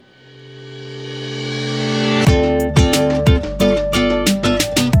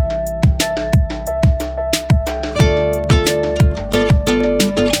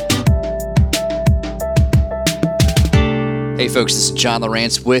folks. This is John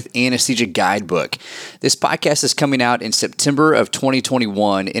Lawrence with Anesthesia Guidebook. This podcast is coming out in September of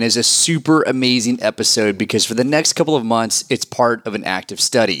 2021 and is a super amazing episode because for the next couple of months, it's part of an active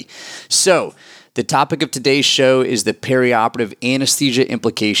study. So, the topic of today's show is the perioperative anesthesia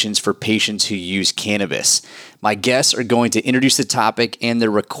implications for patients who use cannabis. My guests are going to introduce the topic and their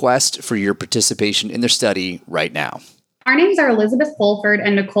request for your participation in their study right now. Our names are Elizabeth Fulford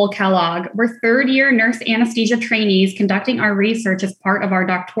and Nicole Kellogg. We're third-year nurse anesthesia trainees conducting our research as part of our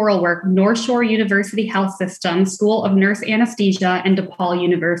doctoral work, North Shore University Health System, School of Nurse Anesthesia, and DePaul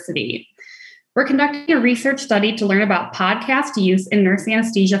University. We're conducting a research study to learn about podcast use in nurse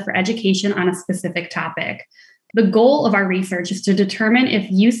anesthesia for education on a specific topic. The goal of our research is to determine if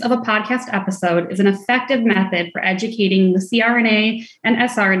use of a podcast episode is an effective method for educating the cRNA and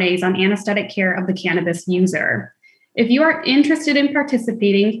sRNAs on anesthetic care of the cannabis user. If you are interested in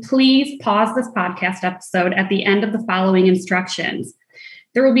participating, please pause this podcast episode at the end of the following instructions.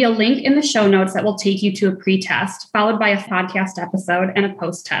 There will be a link in the show notes that will take you to a pre-test, followed by a podcast episode and a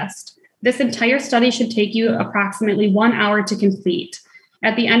post-test. This entire study should take you approximately 1 hour to complete.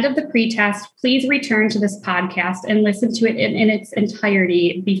 At the end of the pre-test, please return to this podcast and listen to it in its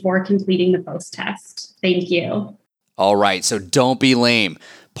entirety before completing the post-test. Thank you. All right, so don't be lame.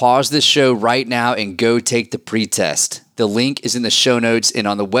 Pause this show right now and go take the pretest. The link is in the show notes and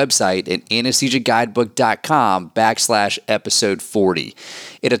on the website at anesthesiaguidebook.com/episode 40.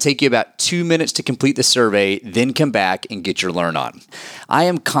 It'll take you about 2 minutes to complete the survey, then come back and get your learn on. I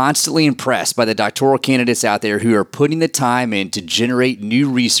am constantly impressed by the doctoral candidates out there who are putting the time in to generate new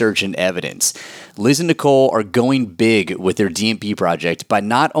research and evidence. Liz and Nicole are going big with their DNP project by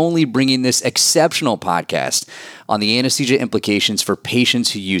not only bringing this exceptional podcast on the anesthesia implications for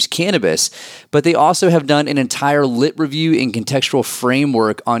patients who use cannabis, but they also have done an entire lit review and contextual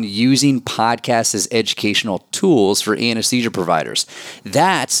framework on using podcasts as educational tools for anesthesia providers.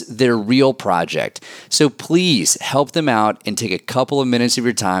 That's their real project. So please help them out and take a couple of minutes of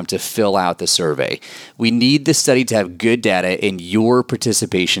your time to fill out the survey. We need the study to have good data, and your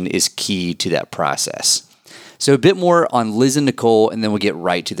participation is key to that process. So a bit more on Liz and Nicole, and then we'll get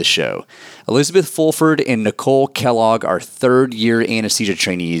right to the show. Elizabeth Fulford and Nicole Kellogg are third-year anesthesia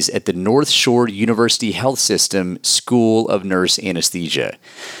trainees at the North Shore University Health System School of Nurse Anesthesia.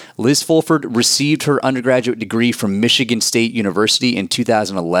 Liz Fulford received her undergraduate degree from Michigan State University in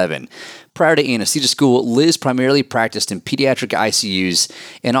 2011. Prior to anesthesia school, Liz primarily practiced in pediatric ICUs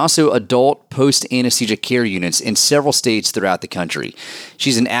and also adult post-anesthesia care units in several states throughout the country.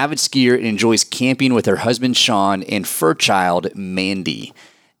 She's an avid skier and enjoys camping with her husband, Sean, and fur child, Mandy.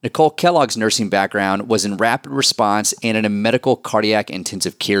 Nicole Kellogg's nursing background was in rapid response and in a medical cardiac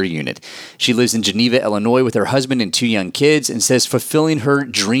intensive care unit. She lives in Geneva, Illinois with her husband and 2 young kids and says fulfilling her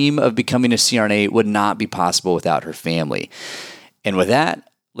dream of becoming a CRNA would not be possible without her family. And with that,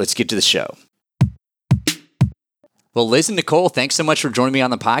 let's get to the show. Well, Liz and Nicole, thanks so much for joining me on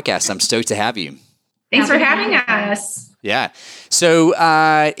the podcast. I'm stoked to have you. Thanks for having us. Yeah. So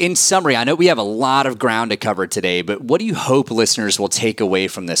in summary, I know we have a lot of ground to cover today, but what do you hope listeners will take away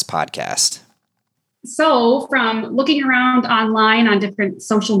from this podcast? So from looking around online on different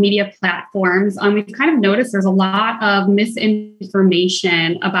social media platforms, we've kind of noticed there's a lot of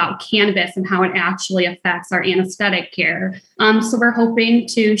misinformation about cannabis and how it actually affects our anesthetic care. So we're hoping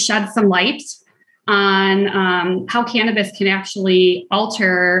to shed some light on how cannabis can actually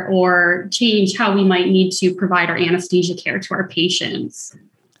alter or change how we might need to provide our anesthesia care to our patients.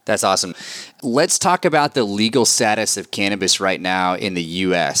 That's awesome. Let's talk about the legal status of cannabis right now in the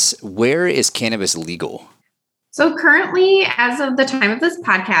U.S. Where is cannabis legal? So currently, as of the time of this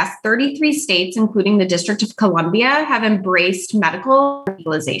podcast, 33 states, including the District of Columbia, have embraced medical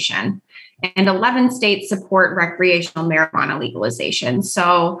legalization, and 11 states support recreational marijuana legalization.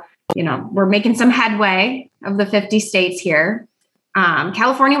 So we're making some headway of the 50 states here.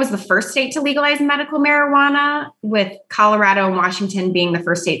 California was the first state to legalize medical marijuana, with Colorado and Washington being the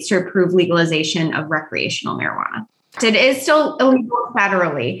first states to approve legalization of recreational marijuana. It is still illegal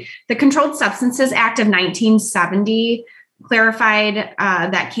federally. The Controlled Substances Act of 1970 clarified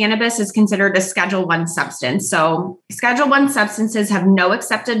that cannabis is considered a Schedule I substance. So Schedule I substances have no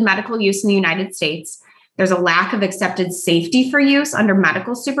accepted medical use in the United States. There's a lack of accepted safety for use under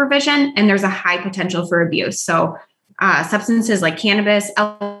medical supervision, and there's a high potential for abuse. So substances like cannabis,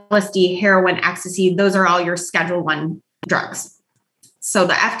 LSD, heroin, ecstasy, those are all your Schedule I drugs. So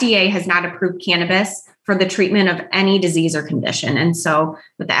the FDA has not approved cannabis for the treatment of any disease or condition. And so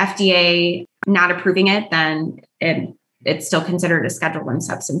with the FDA not approving it, then it's still considered a Schedule I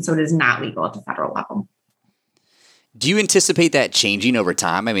substance. So it is not legal at the federal level. Do you anticipate that changing over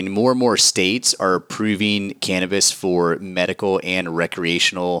time? I mean, more and more states are approving cannabis for medical and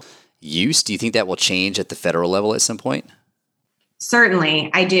recreational use. Do you think that will change at the federal level at some point?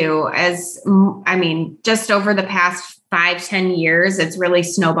 Certainly, I do. Just over the past 5-10 years, it's really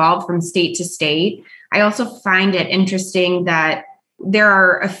snowballed from state to state. I also find it interesting that there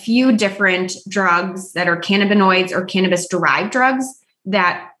are a few different drugs that are cannabinoids or cannabis-derived drugs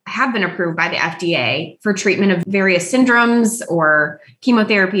that have been approved by the FDA for treatment of various syndromes or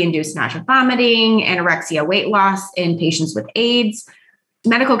chemotherapy-induced nausea, vomiting, anorexia, weight loss in patients with AIDS.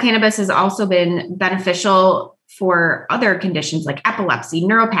 Medical cannabis has also been beneficial for other conditions like epilepsy,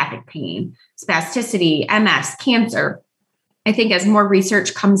 neuropathic pain, spasticity, MS, cancer. I think as more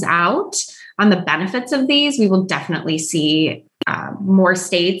research comes out on the benefits of these, we will definitely see more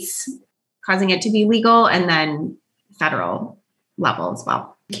states causing it to be legal and then federal level as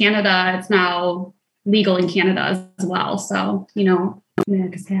well. Canada, it's now legal in Canada as well. So,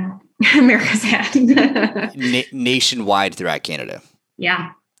 America's hat. America's hat. Nationwide throughout Canada.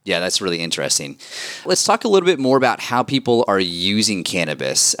 Yeah. Yeah, that's really interesting. Let's talk a little bit more about how people are using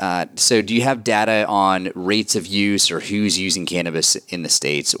cannabis. So do you have data on rates of use or who's using cannabis in the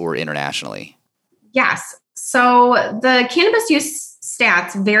States or internationally? Yes. So the cannabis use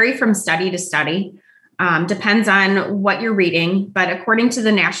stats vary from study to study. Depends on what you're reading. But according to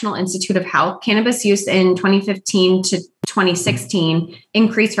the National Institute of Health, cannabis use in 2015 to 2016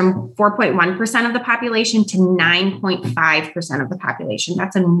 increased from 4.1% of the population to 9.5% of the population.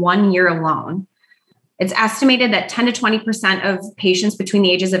 That's in 1 year alone. It's estimated that 10 to 20% of patients between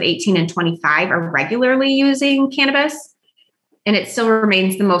the ages of 18 and 25 are regularly using cannabis. And it still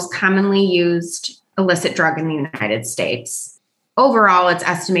remains the most commonly used illicit drug in the United States. Overall, it's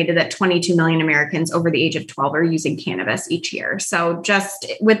estimated that 22 million Americans over the age of 12 are using cannabis each year. So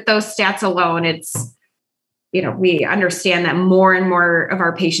just with those stats alone, it's, we understand that more and more of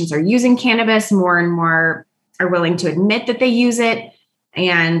our patients are using cannabis, more and more are willing to admit that they use it.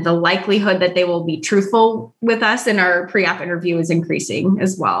 And the likelihood that they will be truthful with us in our pre-op interview is increasing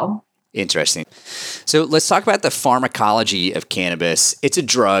as well. Interesting. So let's talk about the pharmacology of cannabis. It's a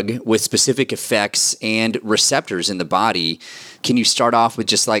drug with specific effects and receptors in the body. Can you start off with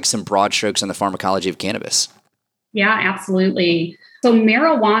just like some broad strokes on the pharmacology of cannabis? Yeah, absolutely. So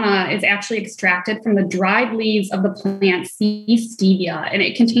marijuana is actually extracted from the dried leaves of the plant C. stevia, and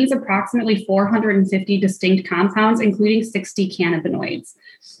it contains approximately 450 distinct compounds, including 60 cannabinoids.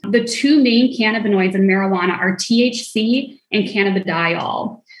 The two main cannabinoids in marijuana are THC and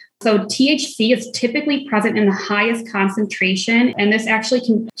cannabidiol. So THC is typically present in the highest concentration, and this actually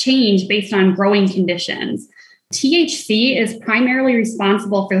can change based on growing conditions. THC is primarily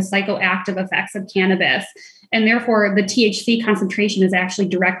responsible for the psychoactive effects of cannabis, and therefore the THC concentration is actually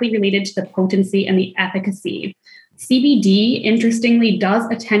directly related to the potency and the efficacy. CBD, interestingly, does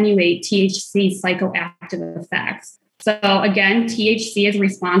attenuate THC's psychoactive effects. So again, THC is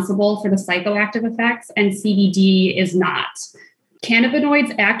responsible for the psychoactive effects, and CBD is not.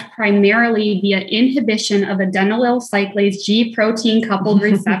 Cannabinoids act primarily via inhibition of adenylyl cyclase G protein coupled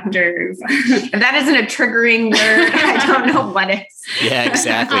receptors. That isn't a triggering word. I don't know what is. Yeah,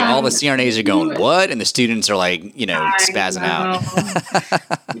 exactly. All the CRNAs are going, what? And the students are like, spazzing out.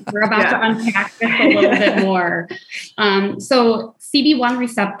 We're about to unpack this a little bit more. So CB1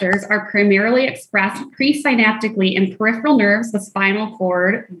 receptors are primarily expressed presynaptically in peripheral nerves, the spinal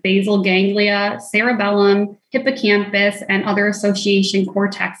cord, basal ganglia, cerebellum, hippocampus, and other association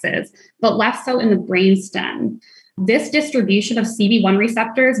cortexes, but less so in the brainstem. This distribution of CB1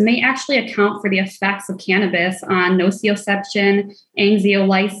 receptors may actually account for the effects of cannabis on nociception,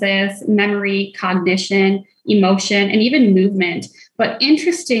 anxiolysis, memory, cognition, emotion, and even movement. But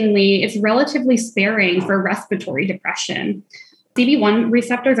interestingly, it's relatively sparing for respiratory depression. CB1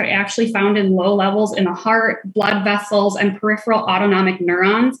 receptors are actually found in low levels in the heart, blood vessels, and peripheral autonomic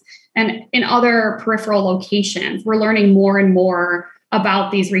neurons, and in other peripheral locations. We're learning more and more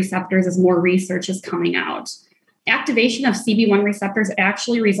about these receptors as more research is coming out. Activation of CB1 receptors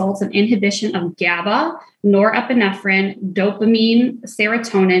actually results in inhibition of GABA, norepinephrine, dopamine,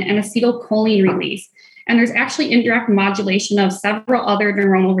 serotonin, and acetylcholine release. And there's actually indirect modulation of several other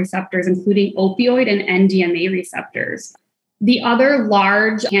neuronal receptors, including opioid and NDMA receptors. The other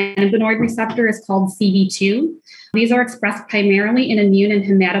large cannabinoid receptor is called CB2. These are expressed primarily in immune and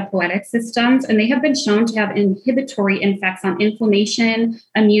hematopoietic systems, and they have been shown to have inhibitory effects on inflammation,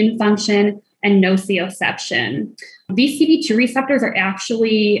 immune function, and nociception. These CB2 receptors are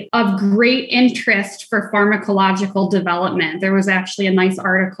actually of great interest for pharmacological development. There was actually a nice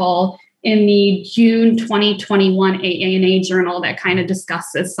article in the June 2021 AANA journal that kind of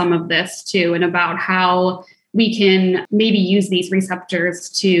discusses some of this too, and about how we can maybe use these receptors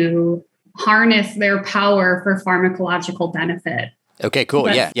to harness their power for pharmacological benefit. Okay, cool.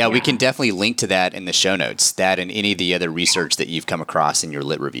 Yeah, we can definitely link to that in the show notes, that and any of the other research that you've come across in your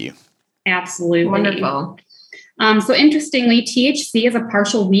lit review. Absolutely. Wonderful. So interestingly, THC is a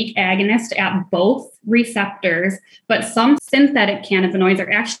partial weak agonist at both receptors, but some synthetic cannabinoids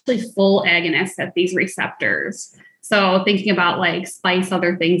are actually full agonists at these receptors. So thinking about like spice,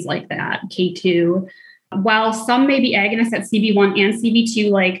 other things like that, K2. While some may be agonists at CB1 and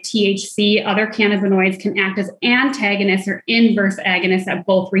CB2, like THC, other cannabinoids can act as antagonists or inverse agonists at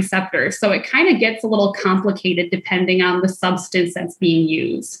both receptors. So it kind of gets a little complicated depending on the substance that's being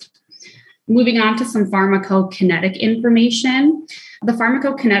used. Moving on to some pharmacokinetic information. The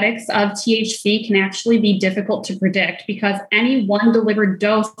pharmacokinetics of THC can actually be difficult to predict because any one delivered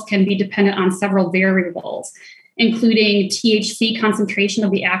dose can be dependent on several variables, including THC concentration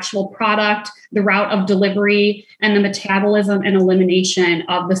of the actual product, the route of delivery, and the metabolism and elimination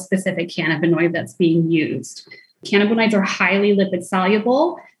of the specific cannabinoid that's being used. Cannabinoids are highly lipid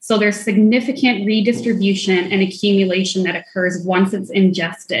soluble, so there's significant redistribution and accumulation that occurs once it's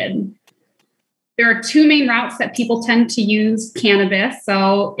ingested. There are two main routes that people tend to use cannabis.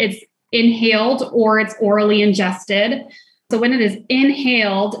 So it's inhaled or it's orally ingested. So when it is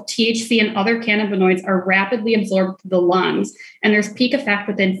inhaled, THC and other cannabinoids are rapidly absorbed to the lungs, and there's peak effect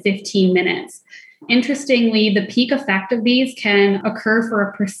within 15 minutes. Interestingly, the peak effect of these can occur for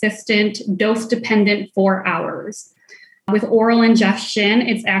a persistent, dose-dependent 4 hours. With oral ingestion,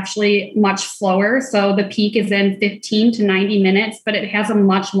 it's actually much slower. So the peak is in 15 to 90 minutes, but it has a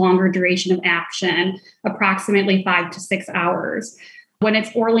much longer duration of action, approximately 5 to 6 hours. When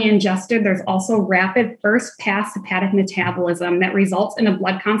it's orally ingested, there's also rapid first-pass hepatic metabolism that results in a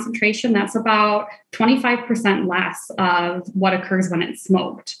blood concentration that's about 25% less of what occurs when it's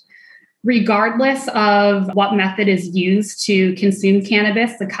smoked. Regardless of what method is used to consume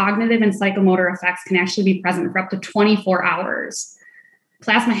cannabis, the cognitive and psychomotor effects can actually be present for up to 24 hours.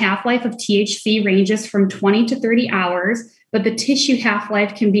 Plasma half-life of THC ranges from 20 to 30 hours, but the tissue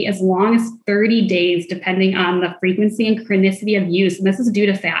half-life can be as long as 30 days, depending on the frequency and chronicity of use. And this is due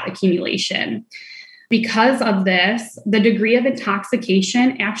to fat accumulation. Because of this, the degree of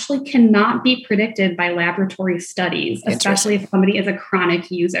intoxication actually cannot be predicted by laboratory studies, especially if somebody is a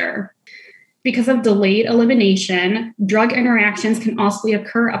chronic user. Because of delayed elimination, drug interactions can also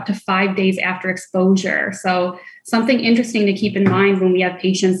occur up to 5 days after exposure. So something interesting to keep in mind when we have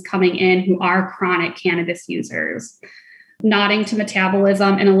patients coming in who are chronic cannabis users. Nodding to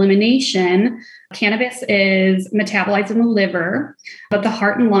metabolism and elimination, cannabis is metabolized in the liver, but the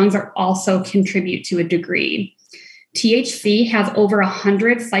heart and lungs are also contribute to a degree. THC has over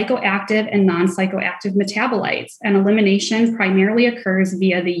 100 psychoactive and non-psychoactive metabolites, and elimination primarily occurs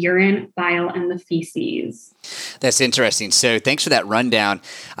via the urine, bile, and the feces. That's interesting. So thanks for that rundown.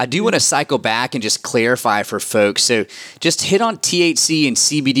 I do want to cycle back and just clarify for folks. So just hit on THC and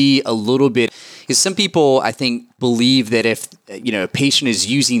CBD a little bit. Because some people, I think, believe that if a patient is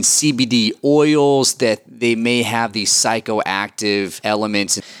using CBD oils, that they may have these psychoactive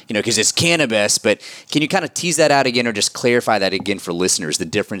elements, because it's cannabis. But can you kind of tease that out again, or just clarify that again for listeners, the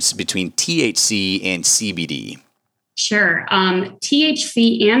difference between THC and CBD? Sure.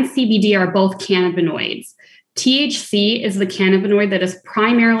 THC and CBD are both cannabinoids. THC is the cannabinoid that is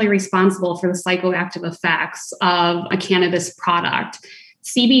primarily responsible for the psychoactive effects of a cannabis product.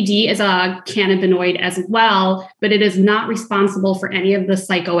 CBD is a cannabinoid as well, but it is not responsible for any of the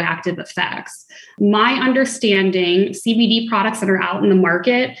psychoactive effects. My understanding, CBD products that are out in the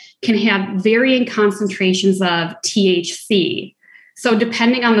market can have varying concentrations of THC. So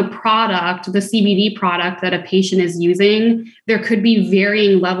depending on the product, the CBD product that a patient is using, there could be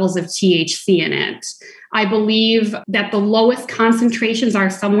varying levels of THC in it. I believe that the lowest concentrations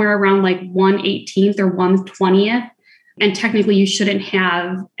are somewhere around like 1/18th or 1/20th. And technically, you shouldn't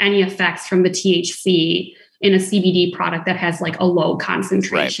have any effects from the THC in a CBD product that has like a low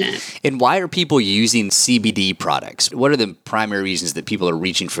concentration. Right. And why are people using CBD products? What are the primary reasons that people are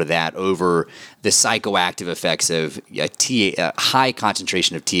reaching for that over the psychoactive effects of a high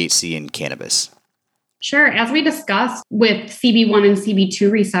concentration of THC in cannabis? Sure. As we discussed with CB1 and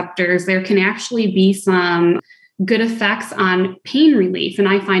CB2 receptors, there can actually be some good effects on pain relief. And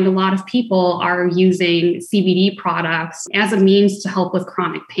I find a lot of people are using CBD products as a means to help with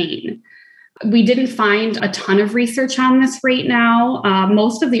chronic pain. We didn't find a ton of research on this right now.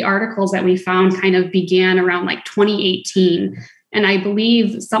 Most of the articles that we found kind of began around like 2018. And I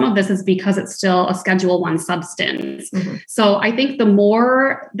believe some of this is because it's still a Schedule I substance. Mm-hmm. So I think the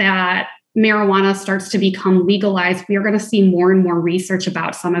more that marijuana starts to become legalized, we are going to see more and more research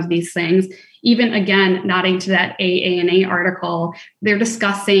about some of these things. Even again, nodding to that AANA article, they're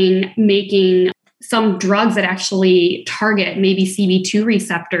discussing making some drugs that actually target maybe CB2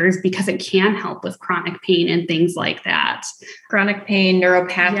 receptors because it can help with chronic pain and things like that. Chronic pain,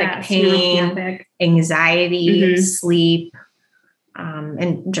 neuropathic pain, anxiety, sleep,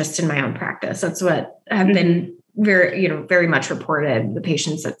 and just in my own practice. That's what have been very much reported. The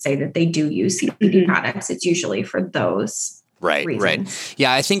patients that say that they do use CBD products, it's usually for those reasons. Right.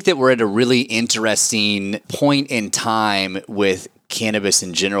 Yeah, I think that we're at a really interesting point in time with cannabis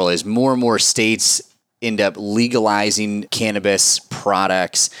in general as more and more states end up legalizing cannabis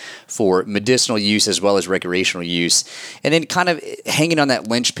products for medicinal use as well as recreational use. And then kind of hanging on that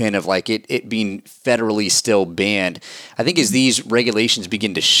linchpin of like it being federally still banned. I think as these regulations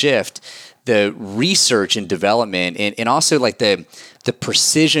begin to shift, the research and development and also like the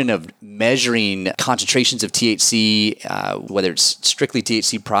precision of measuring concentrations of THC, whether it's strictly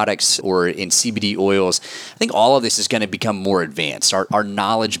THC products or in CBD oils, I think all of this is going to become more advanced. Our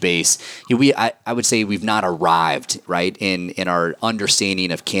knowledge base, I would say we've not arrived, right, in our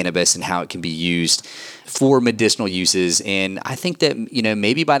understanding of cannabis and how it can be used for medicinal uses. And I think that,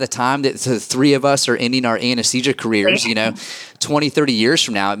 maybe by the time that the three of us are ending our anesthesia careers, 20, 30 years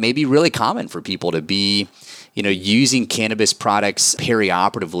from now, it may be really common for people to be using cannabis products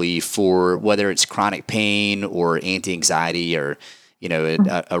perioperatively for whether it's chronic pain or anti-anxiety or,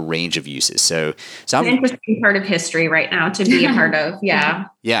 a range of uses. So I'm an interesting part of history right now to be a part of. Yeah.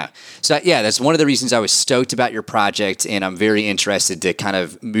 Yeah. So that's one of the reasons I was stoked about your project, and I'm very interested to kind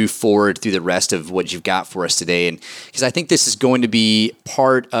of move forward through the rest of what you've got for us today. And because I think this is going to be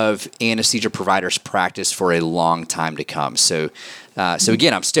part of anesthesia providers' practice for a long time to come. So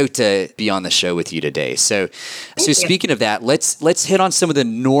again, I'm stoked to be on the show with you today. So speaking of that, let's hit on some of the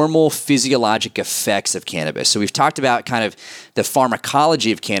normal physiologic effects of cannabis. So we've talked about kind of the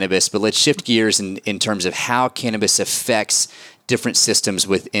pharmacology of cannabis, but let's shift gears in terms of how cannabis affects different systems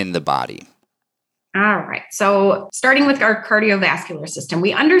within the body. All right. So starting with our cardiovascular system,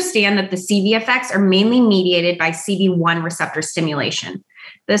 we understand that the CV effects are mainly mediated by CB1 receptor stimulation.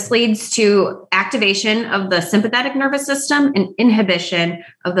 This leads to activation of the sympathetic nervous system and inhibition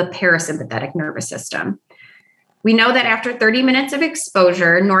of the parasympathetic nervous system. We know that after 30 minutes of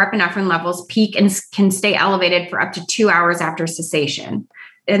exposure, norepinephrine levels peak and can stay elevated for up to 2 hours after cessation.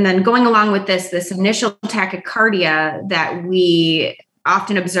 And then going along with this initial tachycardia that we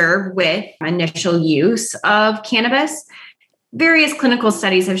often observe with initial use of cannabis, various clinical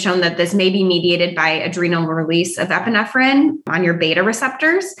studies have shown that this may be mediated by adrenal release of epinephrine on your beta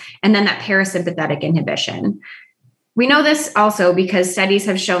receptors, and then that parasympathetic inhibition. We know this also because studies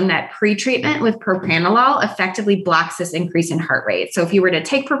have shown that pretreatment with propranolol effectively blocks this increase in heart rate. So if you were to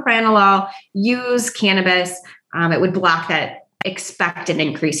take propranolol, use cannabis, it would block that expected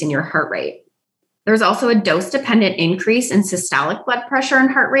increase in your heart rate. There's also a dose-dependent increase in systolic blood pressure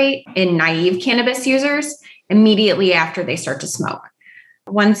and heart rate in naive cannabis users immediately after they start to smoke.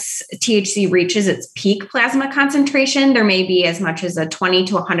 Once THC reaches its peak plasma concentration, there may be as much as a 20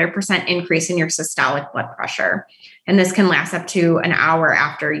 to 100% increase in your systolic blood pressure. And this can last up to an hour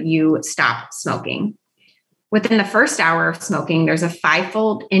after you stop smoking. Within the first hour of smoking, there's a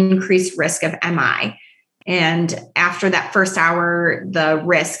 5-fold increased risk of MI. And after that first hour, the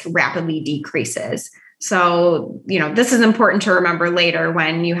risk rapidly decreases. So, this is important to remember later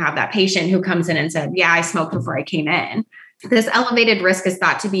when you have that patient who comes in and said, I smoked before I came in. This elevated risk is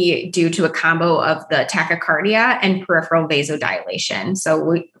thought to be due to a combo of the tachycardia and peripheral vasodilation.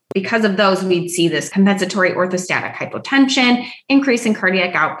 So because of those, we'd see this compensatory orthostatic hypotension, increase in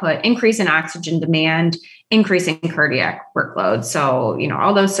cardiac output, increase in oxygen demand, increase in cardiac workload. So,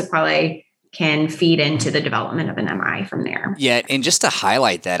 all those sequelae can feed into the development of an MI from there. Yeah, and just to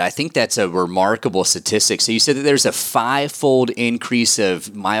highlight that, I think that's a remarkable statistic. So you said that there's a 5-fold increase of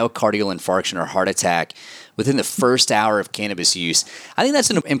myocardial infarction or heart attack within the first hour of cannabis use. I think that's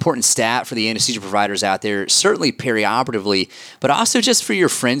an important stat for the anesthesia providers out there, certainly perioperatively, but also just for your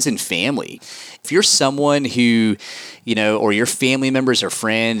friends and family. If you're someone who, or your family members or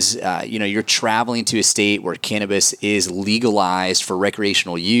friends, you're traveling to a state where cannabis is legalized for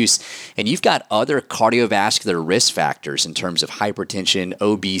recreational use, and you've got other cardiovascular risk factors in terms of hypertension,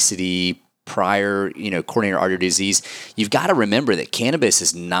 obesity, prior, coronary artery disease, you've got to remember that cannabis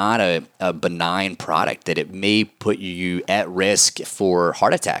is not a benign product, that it may put you at risk for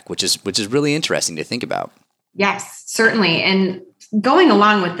heart attack, which is really interesting to think about. Yes, certainly. And going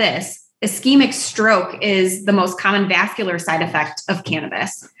along with this, ischemic stroke is the most common vascular side effect of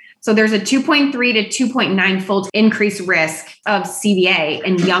cannabis. So there's a 2.3 to 2.9 fold increased risk of CVA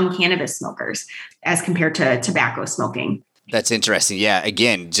in young cannabis smokers as compared to tobacco smoking. That's interesting. Yeah.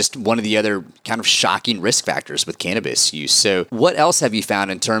 Again, just one of the other kind of shocking risk factors with cannabis use. So what else have you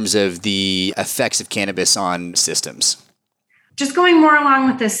found in terms of the effects of cannabis on systems? Just going more along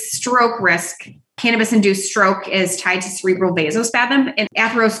with this stroke risk, cannabis-induced stroke is tied to cerebral vasospasm and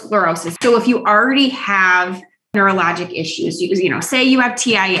atherosclerosis. So if you already have neurologic issues, say you have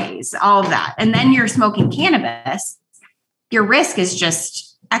TIAs, all of that, and then you're smoking cannabis, your risk is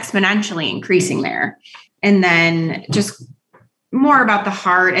just exponentially increasing there. And then just more about the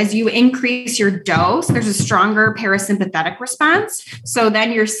heart, as you increase your dose, there's a stronger parasympathetic response. So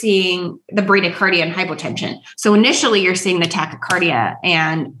then you're seeing the bradycardia and hypotension. So initially you're seeing the tachycardia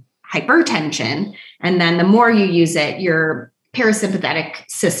and hypertension. And then the more you use it, your parasympathetic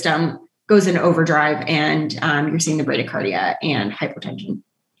system goes into overdrive and you're seeing the bradycardia and hypotension.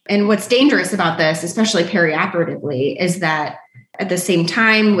 And what's dangerous about this, especially perioperatively, is that at the same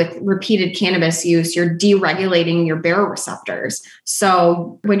time with repeated cannabis use, you're deregulating your baroreceptors.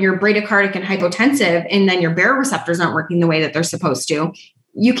 So when you're bradycardic and hypotensive and then your baroreceptors aren't working the way that they're supposed to,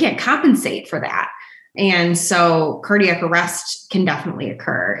 you can't compensate for that. And so cardiac arrest can definitely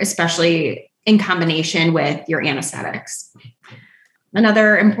occur, especially in combination with your anesthetics.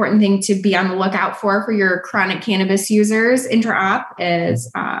 Another important thing to be on the lookout for your chronic cannabis users intra-op is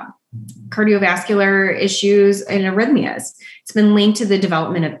cardiovascular issues and arrhythmias. It's been linked to the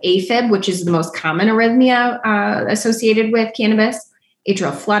development of AFib, which is the most common arrhythmia associated with cannabis,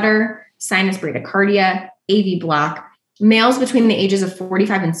 atrial flutter, sinus bradycardia, AV block. Males between the ages of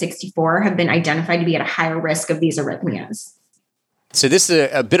 45 and 64 have been identified to be at a higher risk of these arrhythmias. So this is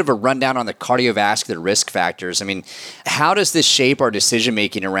a bit of a rundown on the cardiovascular risk factors. I mean, how does this shape our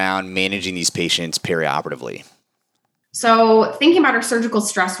decision-making around managing these patients perioperatively? So thinking about our surgical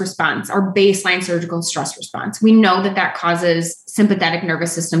stress response, our baseline surgical stress response, we know that causes sympathetic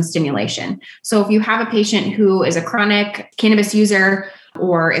nervous system stimulation. So if you have a patient who is a chronic cannabis user,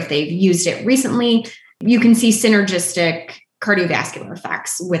 or if they've used it recently, you can see synergistic cardiovascular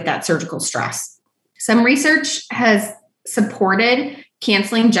effects with that surgical stress. Some research has supported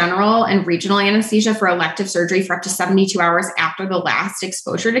canceling general and regional anesthesia for elective surgery for up to 72 hours after the last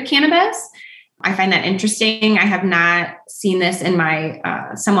exposure to cannabis. I find that interesting. I have not seen this in my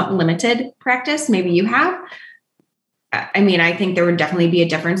somewhat limited practice. Maybe you have. I mean, I think there would definitely be a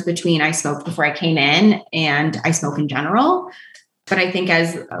difference between I smoked before I came in and I smoke in general. But I think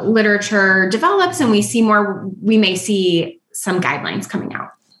as literature develops and we see more, we may see some guidelines coming out.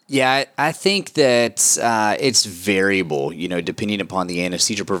 Yeah, I think that it's variable, depending upon the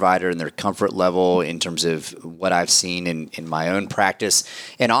anesthesia provider and their comfort level in terms of what I've seen in my own practice,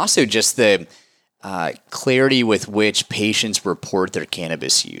 and also just the clarity with which patients report their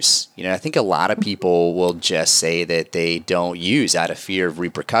cannabis use. I think a lot of people will just say that they don't use out of fear of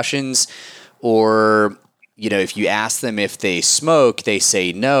repercussions, or, if you ask them if they smoke, they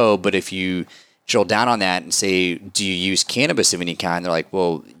say no, but if you drill down on that and say, do you use cannabis of any kind? They're like,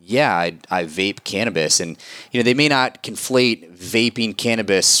 well, yeah, I vape cannabis. And, they may not conflate vaping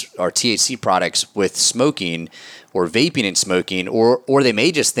cannabis or THC products with smoking or vaping and smoking, or they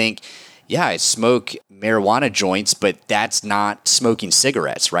may just think, yeah, I smoke marijuana joints, but that's not smoking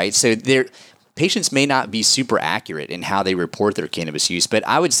cigarettes, right? So patients may not be super accurate in how they report their cannabis use. But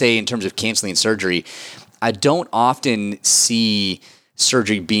I would say in terms of canceling surgery, I don't often see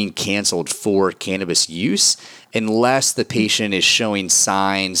surgery being canceled for cannabis use unless the patient is showing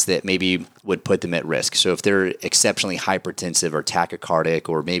signs that maybe would put them at risk. So if they're exceptionally hypertensive or tachycardic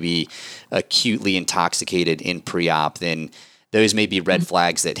or maybe acutely intoxicated in pre-op, then those may be red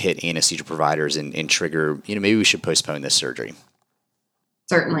flags that hit anesthesia providers and trigger, maybe we should postpone this surgery.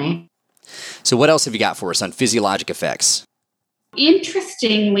 Certainly. So what else have you got for us on physiologic effects?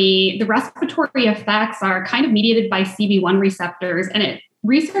 Interestingly, the respiratory effects are kind of mediated by CB1 receptors, and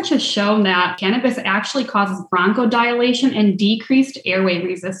research has shown that cannabis actually causes bronchodilation and decreased airway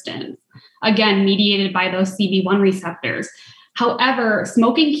resistance, again, mediated by those CB1 receptors. However,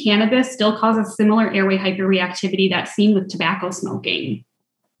 smoking cannabis still causes similar airway hyperreactivity that's seen with tobacco smoking.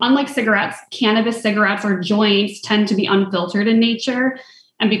 Unlike cigarettes, cannabis cigarettes or joints tend to be unfiltered in nature.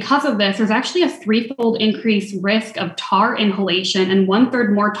 And because of this, there's actually a 3-fold increased risk of tar inhalation and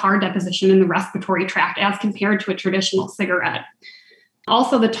 1/3 more tar deposition in the respiratory tract as compared to a traditional cigarette.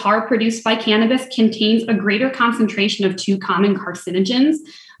 Also, the tar produced by cannabis contains a greater concentration of 2 common carcinogens.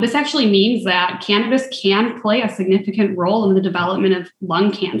 This actually means that cannabis can play a significant role in the development of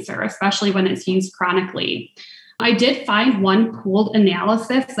lung cancer, especially when it's used chronically. I did find one pooled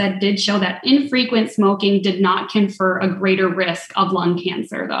analysis that did show that infrequent smoking did not confer a greater risk of lung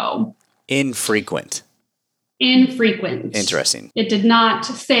cancer, though. Infrequent. Interesting. It did not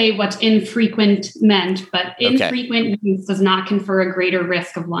say what infrequent meant, but infrequent use does not confer a greater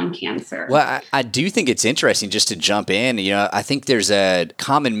risk of lung cancer. Well, I do think it's interesting, just to jump in. I think there's a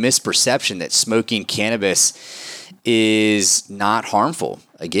common misperception that smoking cannabis is not harmful.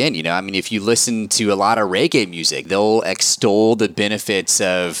 Again, if you listen to a lot of reggae music, they'll extol the benefits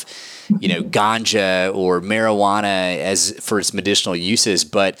of ganja or marijuana as for its medicinal uses,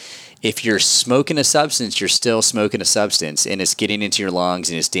 but if you're smoking a substance, you're still smoking a substance, and it's getting into your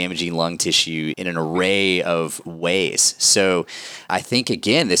lungs and it's damaging lung tissue in an array of ways. So I think,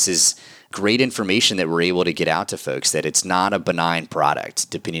 again, this is great information that we're able to get out to folks, that it's not a benign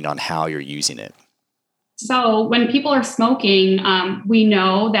product, depending on how you're using it. So when people are smoking, we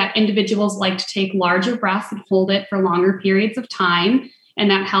know that individuals like to take larger breaths and hold it for longer periods of time,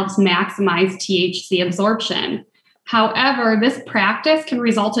 and that helps maximize THC absorption. However, this practice can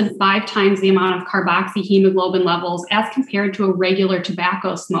result in 5 times the amount of carboxyhemoglobin levels as compared to a regular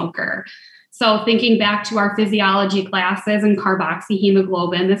tobacco smoker. So thinking back to our physiology classes and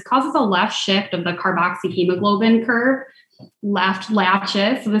carboxyhemoglobin, this causes a left shift of the carboxyhemoglobin curve, left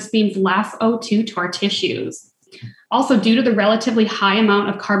latches. So this means less O2 to our tissues. Also, due to the relatively high amount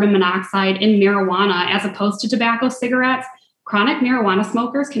of carbon monoxide in marijuana as opposed to tobacco cigarettes, chronic marijuana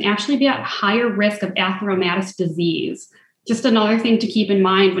smokers can actually be at higher risk of atheromatosis disease. Just another thing to keep in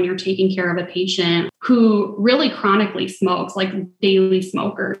mind when you're taking care of a patient who really chronically smokes, like daily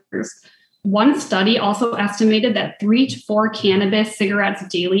smokers. One study also estimated that 3 to 4 cannabis cigarettes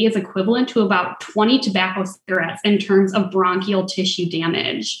daily is equivalent to about 20 tobacco cigarettes in terms of bronchial tissue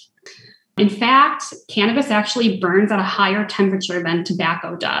damage. In fact, cannabis actually burns at a higher temperature than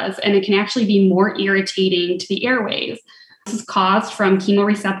tobacco does, and it can actually be more irritating to the airways. This is caused from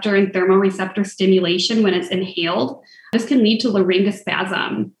chemoreceptor and thermoreceptor stimulation when it's inhaled. This can lead to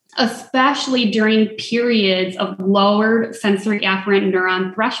laryngospasm, especially during periods of lowered sensory afferent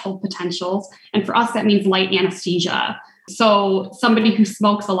neuron threshold potentials. And for us, that means light anesthesia. So somebody who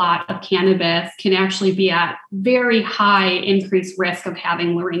smokes a lot of cannabis can actually be at very high increased risk of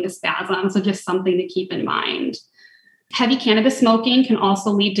having laryngospasm. So just something to keep in mind. Heavy cannabis smoking can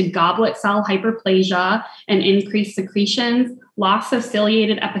also lead to goblet cell hyperplasia and increased secretions, loss of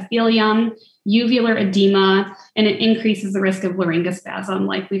ciliated epithelium, uvular edema, and it increases the risk of laryngospasm,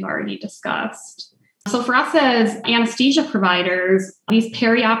 like we've already discussed. So for us as anesthesia providers, these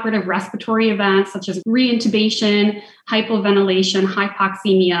perioperative respiratory events such as reintubation, hypoventilation,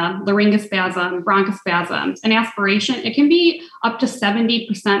 hypoxemia, laryngospasm, bronchospasm, and aspiration, it can be up to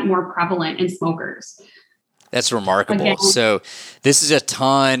 70% more prevalent in smokers. That's remarkable. Again. So this is a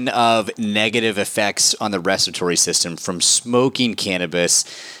ton of negative effects on the respiratory system from smoking cannabis.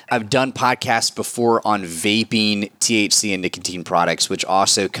 I've done podcasts before on vaping THC and nicotine products, which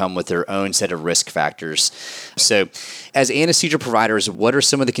also come with their own set of risk factors. So as anesthesia providers, what are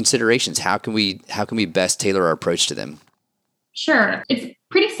some of the considerations? How can we best tailor our approach to them? Sure. It's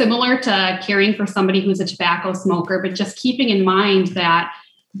pretty similar to caring for somebody who's a tobacco smoker, but just keeping in mind that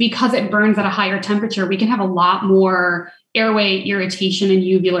because it burns at a higher temperature, we can have a lot more airway irritation and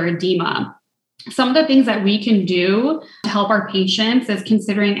uvular edema. Some of the things that we can do to help our patients is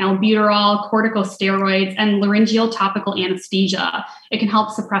considering albuterol, corticosteroids, and laryngeal topical anesthesia. It can help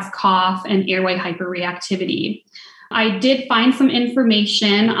suppress cough and airway hyperreactivity. I did find some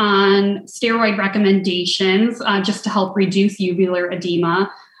information on steroid recommendations just to help reduce uvular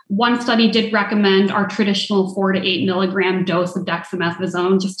edema. One study did recommend our traditional 4 to 8 milligram dose of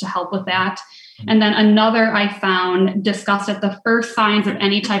dexamethasone just to help with that. And then another I found discussed at the first signs of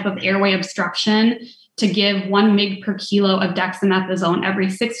any type of airway obstruction to give 1 mg per kilo of dexamethasone every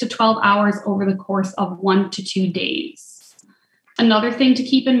 6 to 12 hours over the course of 1 to 2 days. Another thing to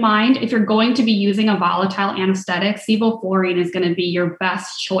keep in mind, if you're going to be using a volatile anesthetic, sevoflurane is going to be your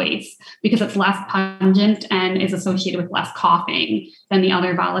best choice because it's less pungent and is associated with less coughing than the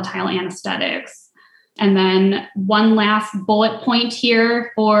other volatile anesthetics. And then one last bullet point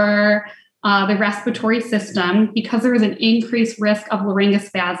here for the respiratory system, because there is an increased risk of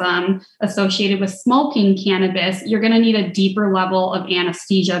laryngospasm associated with smoking cannabis, you're going to need a deeper level of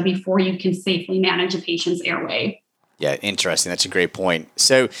anesthesia before you can safely manage a patient's airway. Yeah, interesting. That's a great point.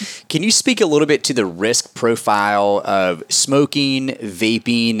 So can you speak a little bit to the risk profile of smoking,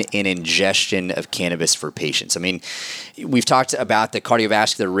 vaping, and ingestion of cannabis for patients? I mean, we've talked about the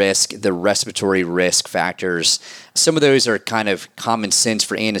cardiovascular risk, the respiratory risk factors. Some of those are kind of common sense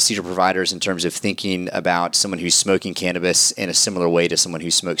for anesthesia providers in terms of thinking about someone who's smoking cannabis in a similar way to someone who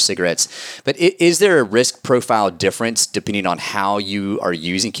smokes cigarettes. But is there a risk profile difference depending on how you are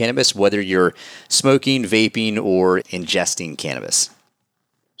using cannabis, whether you're smoking, vaping, or ingesting cannabis?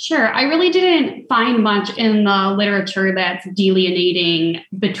 Sure. I really didn't find much in the literature that's delineating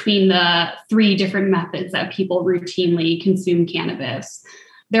between the three different methods that people routinely consume cannabis.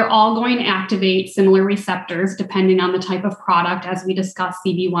 They're all going to activate similar receptors depending on the type of product, as we discussed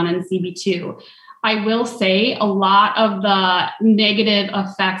CB1 and CB2. I will say a lot of the negative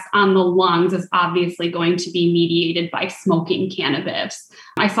effects on the lungs is obviously going to be mediated by smoking cannabis.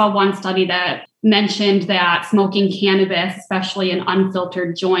 I saw one study that mentioned that smoking cannabis, especially an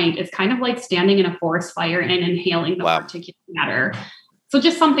unfiltered joint, is kind of like standing in a forest fire and inhaling the particulate matter. So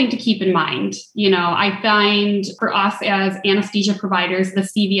just something to keep in mind. I find for us as anesthesia providers, the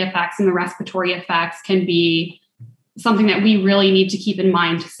CV effects and the respiratory effects can be something that we really need to keep in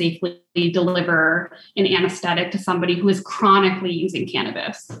mind to safely deliver an anesthetic to somebody who is chronically using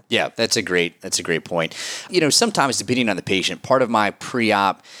cannabis. Yeah, that's a great point. Sometimes depending on the patient, part of my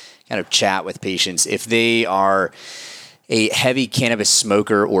pre-op kind of chat with patients, if they are a heavy cannabis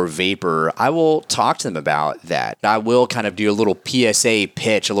smoker or vapor, I will talk to them about that. I will kind of do a little PSA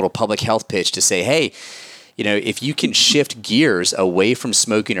pitch, a little public health pitch to say, hey, if you can shift gears away from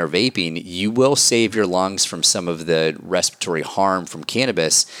smoking or vaping, you will save your lungs from some of the respiratory harm from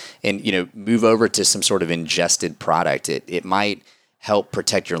cannabis and, move over to some sort of ingested product. It might help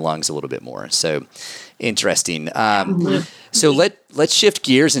protect your lungs a little bit more. So interesting. So let's shift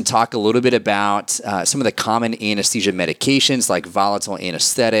gears and talk a little bit about some of the common anesthesia medications like volatile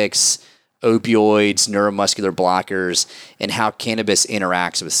anesthetics, opioids, neuromuscular blockers, and how cannabis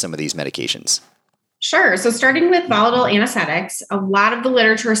interacts with some of these medications. Sure. So starting with volatile anesthetics, a lot of the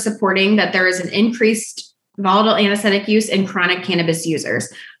literature is supporting that there is an increased volatile anesthetic use in chronic cannabis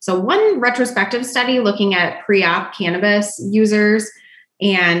users. So one retrospective study looking at pre-op cannabis users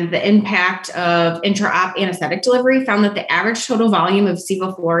and the impact of intra-op anesthetic delivery found that the average total volume of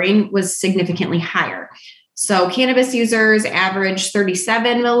sevoflurane was significantly higher. So cannabis users average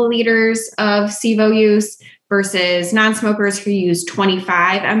 37 milliliters of Sevo use versus non-smokers who use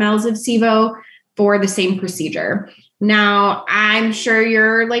 25 mLs of Sevo for the same procedure. Now, I'm sure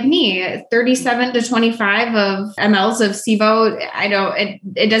you're like me, 37 to 25 of mLs of Sevo.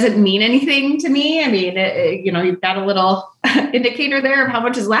 It doesn't mean anything to me. I mean, you've got a little indicator there of how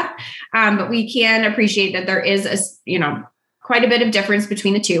much is left, but we can appreciate that there is quite a bit of difference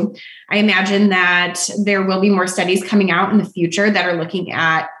between the two. I imagine that there will be more studies coming out in the future that are looking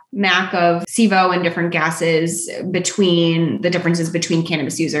at MAC of Sevo and different gases between the differences between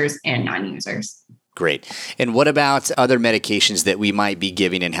cannabis users and non-users. Great. And what about other medications that we might be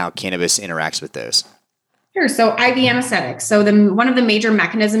giving and how cannabis interacts with those? Sure. So IV anesthetics. So one of the major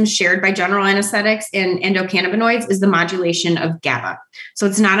mechanisms shared by general anesthetics and endocannabinoids is the modulation of GABA. So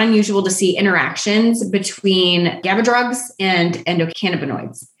it's not unusual to see interactions between GABA drugs and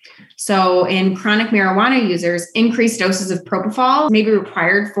endocannabinoids. So in chronic marijuana users, increased doses of propofol may be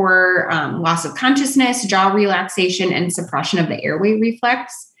required for loss of consciousness, jaw relaxation, and suppression of the airway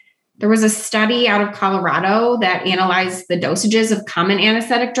reflex. There was a study out of Colorado that analyzed the dosages of common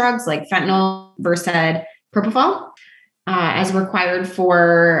anesthetic drugs like fentanyl, Versed, propofol, as required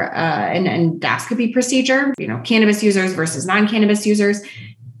for an endoscopy procedure, cannabis users versus non-cannabis users.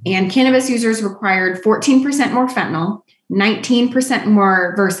 And cannabis users required 14% more fentanyl, 19%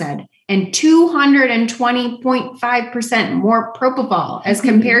 more Versed, and 220.5% more propofol as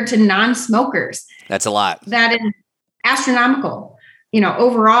compared to non-smokers. That's a lot. That is astronomical.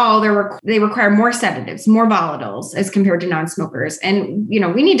 Overall, they require more sedatives, more volatiles as compared to non-smokers. And,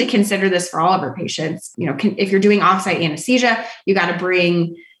 we need to consider this for all of our patients. If you're doing offsite anesthesia, you got to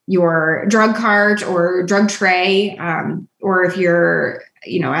bring your drug cart or drug tray, or if you're,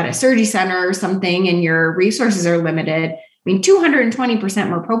 at a surgery center or something and your resources are limited, 220%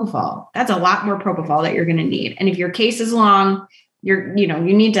 more propofol. That's a lot more propofol that you're going to need. And if your case is long, you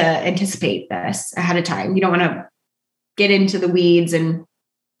need to anticipate this ahead of time. You don't want to get into the weeds and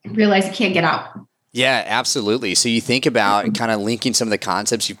realize you can't get out. Yeah, absolutely. So you think about kind of linking some of the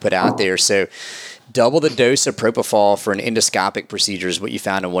concepts you've put out there. So double the dose of propofol for an endoscopic procedure is what you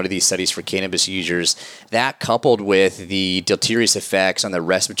found in one of these studies for cannabis users. That coupled with the deleterious effects on the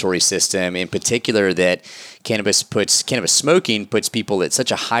respiratory system, in particular that cannabis smoking puts people at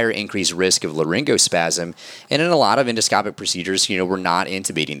such a higher increased risk of laryngospasm. And in a lot of endoscopic procedures, we're not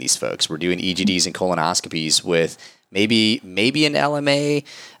intubating these folks. We're doing EGDs and colonoscopies with maybe an LMA,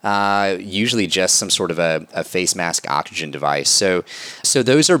 usually just some sort of a face mask oxygen device. So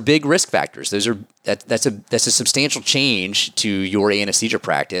those are big risk factors. That's a substantial change to your anesthesia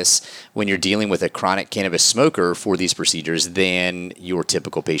practice when you're dealing with a chronic cannabis smoker for these procedures than your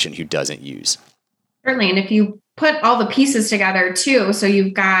typical patient who doesn't use. Certainly. And if you put all the pieces together too, so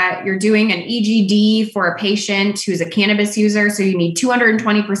you're doing an EGD for a patient who's a cannabis user, so you need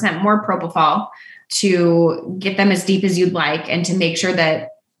 220% more propofol to get them as deep as you'd like and to make sure that,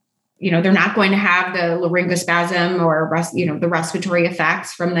 they're not going to have the laryngospasm or, the respiratory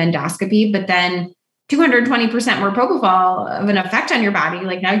effects from the endoscopy, but then 220% more propofol of an effect on your body.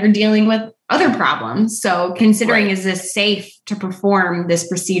 Like now you're dealing with other problems. So considering, Is this safe to perform this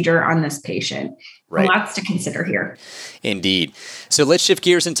procedure on this patient? Right. Lots to consider here. Indeed. So let's shift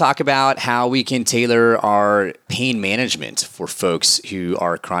gears and talk about how we can tailor our pain management for folks who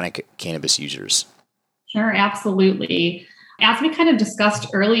are chronic cannabis users. Sure, absolutely. As we kind of discussed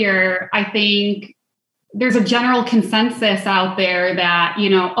earlier, I think there's a general consensus out there that,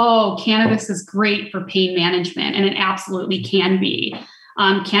 cannabis is great for pain management, and it absolutely can be.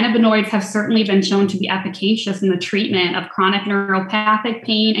 Cannabinoids have certainly been shown to be efficacious in the treatment of chronic neuropathic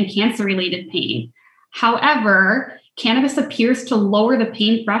pain and cancer-related pain. However, cannabis appears to lower the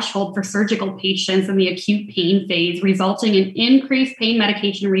pain threshold for surgical patients in the acute pain phase, resulting in increased pain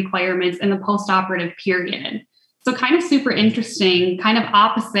medication requirements in the postoperative period. So kind of super interesting, kind of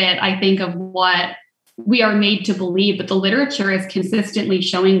opposite, I think, of what we are made to believe, but the literature is consistently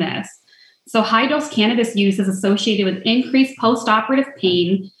showing this. So high-dose cannabis use is associated with increased postoperative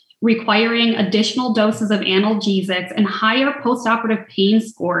pain, requiring additional doses of analgesics and higher postoperative pain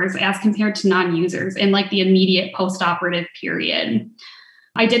scores as compared to non-users in the immediate postoperative period.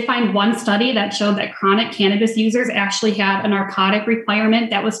 I did find one study that showed that chronic cannabis users actually had a narcotic requirement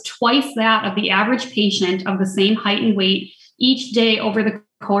that was twice that of the average patient of the same height and weight each day over the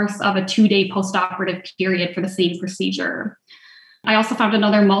course of a 2-day postoperative period for the same procedure. I also found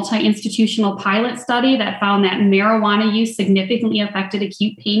another multi-institutional pilot study that found that marijuana use significantly affected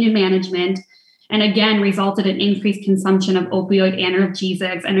acute pain management and again resulted in increased consumption of opioid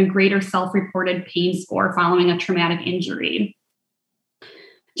analgesics and a greater self-reported pain score following a traumatic injury.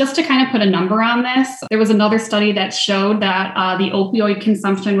 Just to kind of put a number on this, there was another study that showed that the opioid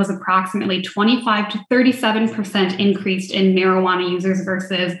consumption was approximately 25 to 37% increased in marijuana users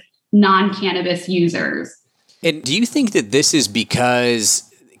versus non-cannabis users. And do you think that this is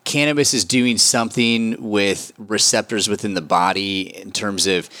because cannabis is doing something with receptors within the body in terms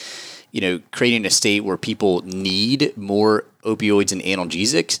of, creating a state where people need more opioids and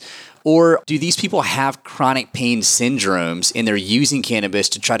analgesics? Or do these people have chronic pain syndromes and they're using cannabis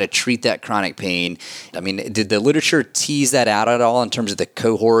to try to treat that chronic pain? I mean, did the literature tease that out at all in terms of the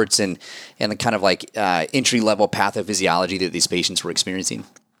cohorts and the kind of entry-level pathophysiology that these patients were experiencing?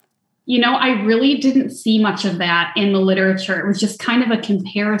 I really didn't see much of that in the literature. It was just kind of a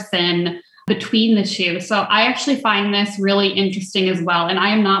comparison between the two. So I actually find this really interesting as well. And I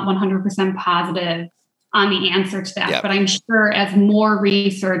am not 100% positive on the answer to that, Yep. But I'm sure as more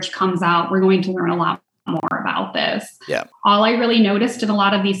research comes out, we're going to learn a lot more about this. Yeah. All I really noticed in a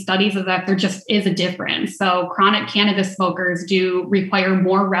lot of these studies is that there just is a difference. So chronic cannabis smokers do require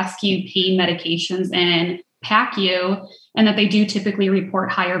more rescue pain medications and PACU, and that they do typically report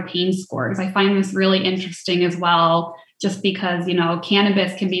higher pain scores. I find this really interesting as well, just because,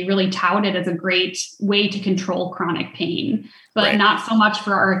 cannabis can be really touted as a great way to control chronic pain, but Right. not so much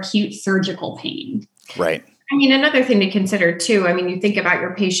for our acute surgical pain. Right. I mean, another thing to consider too, you think about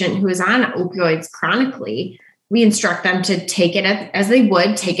your patient who is on opioids chronically, we instruct them to take it as they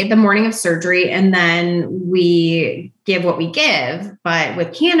would take it the morning of surgery, and then we give what we give. But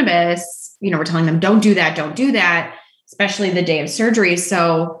with cannabis, we're telling them, don't do that, especially the day of surgery.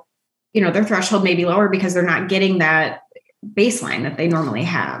 So, their threshold may be lower because they're not getting that baseline that they normally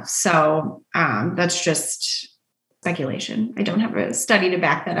have. So that's just speculation. I don't have a study to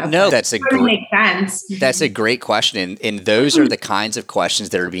back that up. No, that's makes sense. That's a great question. And those are the kinds of questions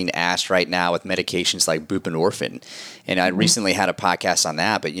that are being asked right now with medications like buprenorphine. And I recently had a podcast on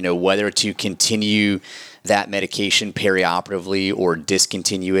that, but whether to continue that medication perioperatively or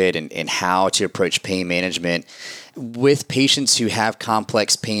discontinue it, and how to approach pain management with patients who have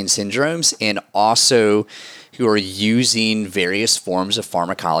complex pain syndromes and also who are using various forms of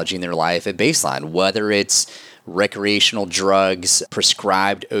pharmacology in their life at baseline, whether it's recreational drugs,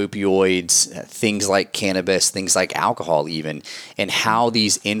 prescribed opioids, things like cannabis, things like alcohol even, and how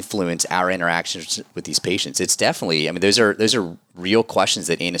these influence our interactions with these patients. It's definitely, those are real questions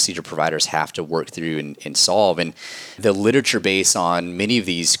that anesthesia providers have to work through and solve. And the literature base on many of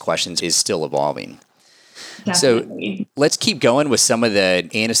these questions is still evolving. Definitely. So let's keep going with some of the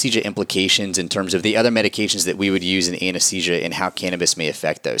anesthesia implications in terms of the other medications that we would use in anesthesia and how cannabis may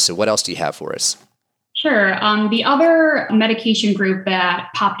affect those. So what else do you have for us? Sure. The other medication group that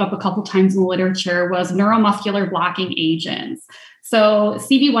popped up a couple times in the literature was neuromuscular blocking agents. So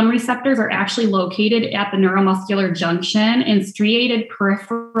CB1 receptors are actually located at the neuromuscular junction in striated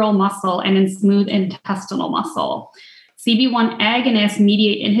peripheral muscle and in smooth intestinal muscle. CB1 agonists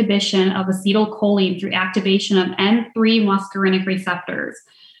mediate inhibition of acetylcholine through activation of N3 muscarinic receptors.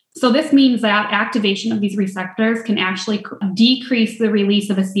 So this means that activation of these receptors can actually decrease the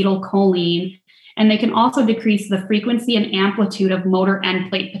release of acetylcholine, and they can also decrease the frequency and amplitude of motor end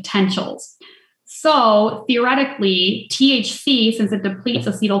plate potentials. So theoretically, THC, since it depletes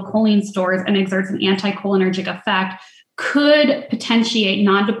acetylcholine stores and exerts an anticholinergic effect, could potentiate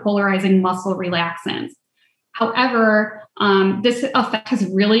non-depolarizing muscle relaxants. However, this effect has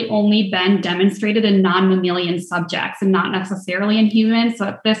really only been demonstrated in non-mammalian subjects and not necessarily in humans. So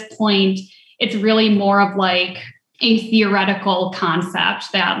at this point, it's really more of like a theoretical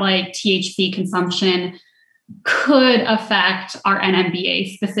concept that like THC consumption could affect our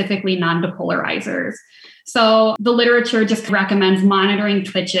NMDA, specifically non-depolarizers. So the literature just recommends monitoring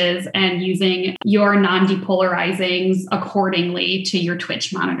twitches and using your non-depolarizings accordingly to your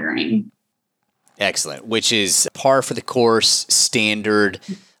twitch monitoring. Excellent. Which is par for the course, standard,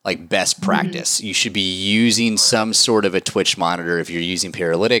 like best practice. You should be using some sort of a twitch monitor if you're using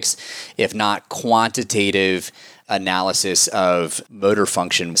paralytics, if not quantitative analysis of motor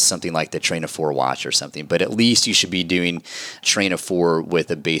function, something like the Train of 4 watch or something. But at least you should be doing Train of 4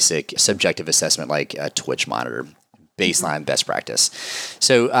 with a basic subjective assessment like a twitch monitor. Baseline best practice.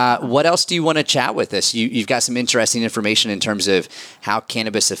 So what else do you want to chat with us? You've got some interesting information in terms of how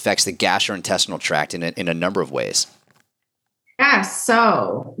cannabis affects the gastrointestinal tract in a number of ways. Yeah,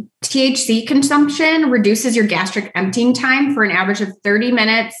 so THC consumption reduces your gastric emptying time for an average of 30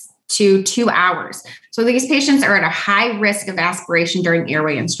 minutes to 2 hours. So these patients are at a high risk of aspiration during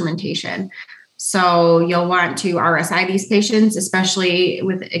airway instrumentation. So you'll want to RSI these patients, especially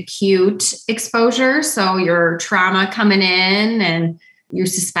with acute exposure. So your trauma coming in and you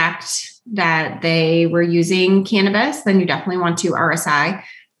suspect that they were using cannabis, then you definitely want to RSI.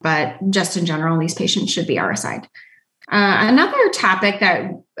 But just in general, these patients should be RSI'd. Another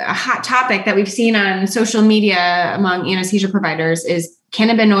a hot topic that we've seen on social media among anesthesia providers is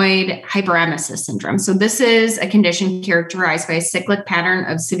cannabinoid hyperemesis syndrome. So this is a condition characterized by a cyclic pattern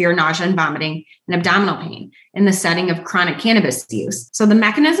of severe nausea and vomiting and abdominal pain in the setting of chronic cannabis use. So the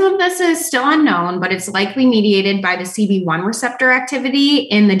mechanism of this is still unknown, but it's likely mediated by the CB1 receptor activity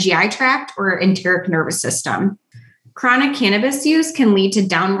in the GI tract or enteric nervous system. Chronic cannabis use can lead to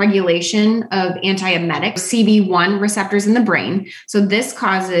downregulation of antiemetic CB1 receptors in the brain. So this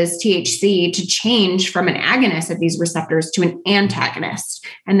causes THC to change from an agonist of these receptors to an antagonist.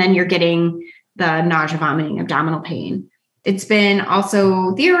 And then you're getting the nausea, vomiting, abdominal pain. It's been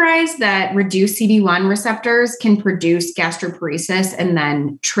also theorized that reduced CB1 receptors can produce gastroparesis and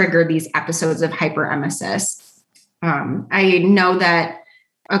then trigger these episodes of hyperemesis. I know that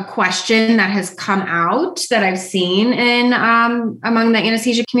a question that has come out that I've seen in among the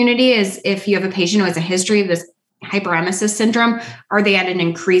anesthesia community is if you have a patient who has a history of this hyperemesis syndrome, are they at an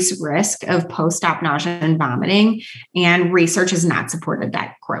increased risk of post-op nausea and vomiting? And research has not supported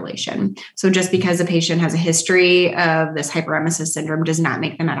that correlation. So just because a patient has a history of this hyperemesis syndrome does not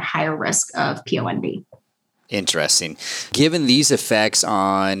make them at a higher risk of PONV. Interesting. Given these effects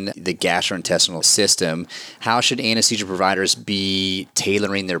on the gastrointestinal system, how should anesthesia providers be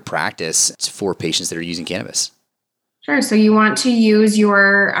tailoring their practice for patients that are using cannabis? Sure. So you want to use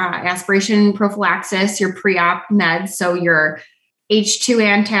your aspiration prophylaxis, your pre-op meds. So your H2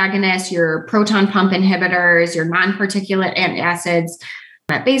 antagonists, your proton pump inhibitors, your non-particulate antacids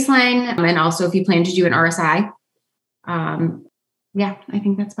at baseline. And also if you plan to do an RSI. I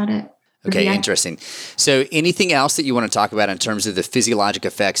think that's about it. Okay, Yeah. interesting. So anything else that you want to talk about in terms of the physiologic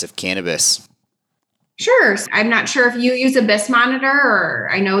effects of cannabis? Sure. I'm not sure if you use a BIS monitor, or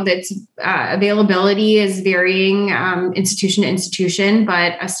I know that availability is varying institution to institution,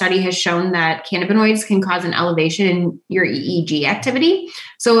 but a study has shown that cannabinoids can cause an elevation in your EEG activity.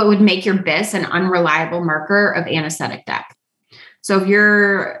 So it would make your BIS an unreliable marker of anesthetic depth. So if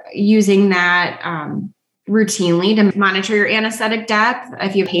you're using that routinely to monitor your anesthetic depth,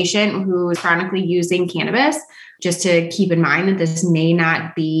 if you have a patient who is chronically using cannabis, just to keep in mind that this may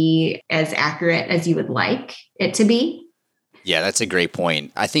not be as accurate as you would like it to be. Yeah, that's a great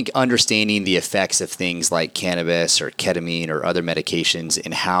point. I think understanding the effects of things like cannabis or ketamine or other medications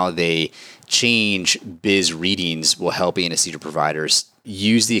and how they change BIS readings will help anesthesia providers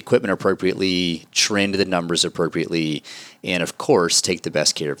use the equipment appropriately, trend the numbers appropriately, and of course, take the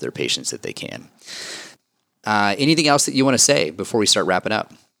best care of their patients that they can. Anything else that you want to say before we start wrapping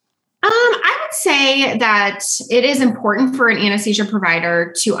up? I would say that it is important for an anesthesia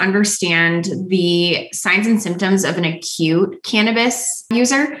provider to understand the signs and symptoms of an acute cannabis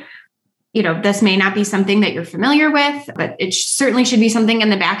user. This may not be something that you're familiar with, but it certainly should be something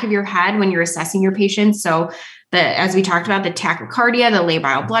in the back of your head when you're assessing your patients. So as we talked about, the tachycardia, the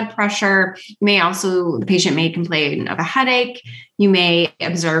labile blood pressure, the patient may complain of a headache. You may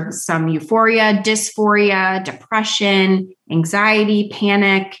observe some euphoria, dysphoria, depression, anxiety,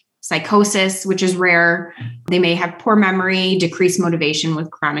 panic, psychosis, which is rare. They may have poor memory, decreased motivation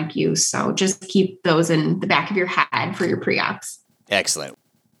with chronic use. So just keep those in the back of your head for your pre-ops. Excellent.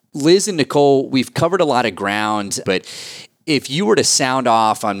 Liz and Nicole, we've covered a lot of ground, but if you were to sound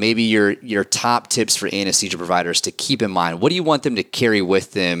off on maybe your top tips for anesthesia providers to keep in mind, what do you want them to carry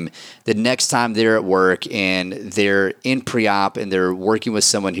with them the next time they're at work and they're in pre-op and they're working with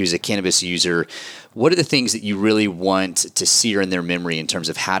someone who's a cannabis user? What are the things that you really want to sear in their memory in terms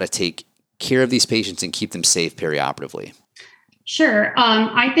of how to take care of these patients and keep them safe perioperatively? Sure.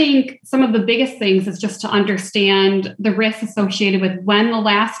 I think some of the biggest things is just to understand the risks associated with when the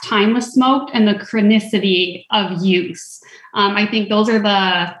last time was smoked and the chronicity of use. I think those are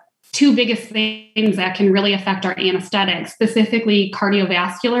the two biggest things that can really affect our anesthetics, specifically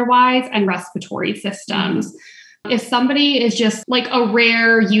cardiovascular wise and respiratory systems. If somebody is just like a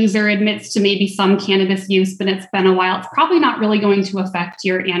rare user, admits to maybe some cannabis use, but it's been a while, it's probably not really going to affect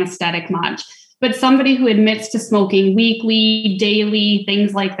your anesthetic much. But somebody who admits to smoking weekly, daily,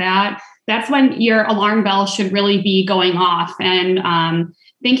 things like that, that's when your alarm bell should really be going off. And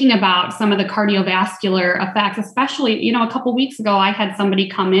thinking about some of the cardiovascular effects, especially, a couple of weeks ago, I had somebody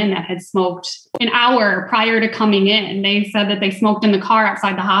come in that had smoked an hour prior to coming in. They said that they smoked in the car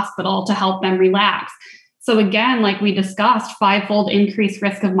outside the hospital to help them relax. So again, like we discussed, 5-fold increased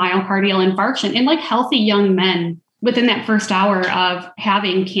risk of myocardial infarction in like healthy young men within that first hour of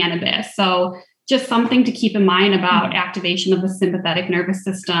having cannabis. So just something to keep in mind about activation of the sympathetic nervous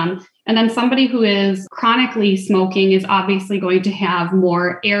system. And then somebody who is chronically smoking is obviously going to have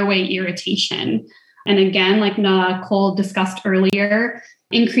more airway irritation. And again, like Nicole discussed earlier,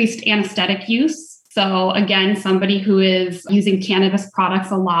 increased anesthetic use. So again, somebody who is using cannabis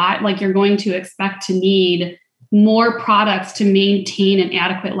products a lot, like you're going to expect to need more products to maintain an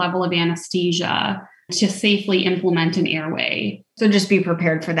adequate level of anesthesia to safely implement an airway. So just be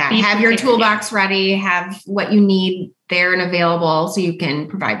prepared for that. Have your toolbox ready, have what you need there and available so you can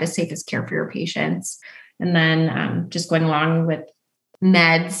provide the safest care for your patients. And then just going along with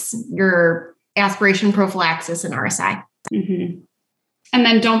meds, your aspiration prophylaxis and RSI. Mm-hmm. And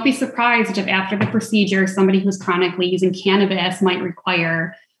then don't be surprised if after the procedure, somebody who's chronically using cannabis might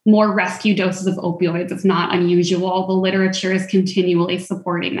require more rescue doses of opioids. It's not unusual. The literature is continually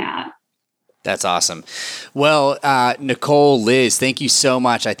supporting that. That's awesome. Well, Nicole, Liz, thank you so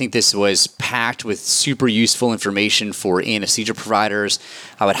much. I think this was packed with super useful information for anesthesia providers.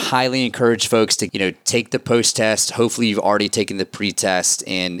 I would highly encourage folks to, take the post-test. Hopefully you've already taken the pre-test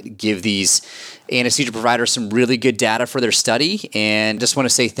and give these anesthesia providers some really good data for their study. And just want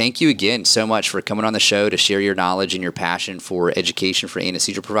to say thank you again so much for coming on the show to share your knowledge and your passion for education for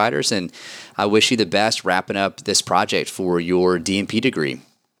anesthesia providers. And I wish you the best wrapping up this project for your DNP degree.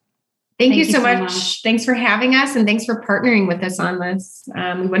 Thank you so much. Thanks for having us, and thanks for partnering with us on this.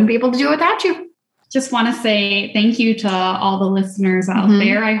 We wouldn't be able to do it without you. Just want to say thank you to all the listeners out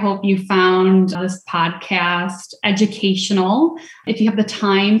there. I hope you found this podcast educational. If you have the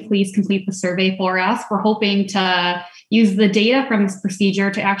time, please complete the survey for us. We're hoping to use the data from this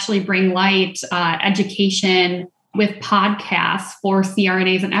procedure to actually bring light education with podcasts for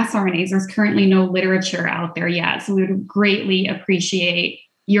cRNAs and sRNAs. There's currently no literature out there yet, so we would greatly appreciate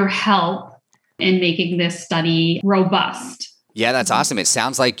your help in making this study robust. Yeah, that's awesome. It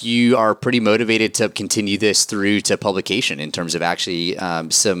sounds like you are pretty motivated to continue this through to publication in terms of actually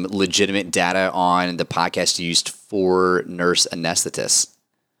some legitimate data on the podcast used for nurse anesthetists.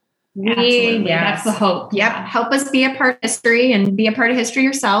 Absolutely. That's the hope. Yep. Help us be a part of history and be a part of history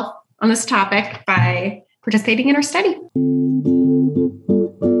yourself on this topic by participating in our study.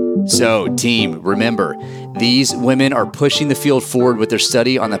 So, team, remember, these women are pushing the field forward with their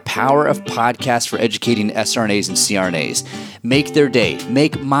study on the power of podcasts for educating sRNAs and cRNAs. Make their day,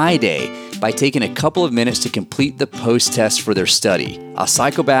 make my day, by taking a couple of minutes to complete the post-test for their study. I'll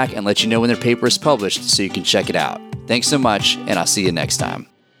cycle back and let you know when their paper is published so you can check it out. Thanks so much, and I'll see you next time.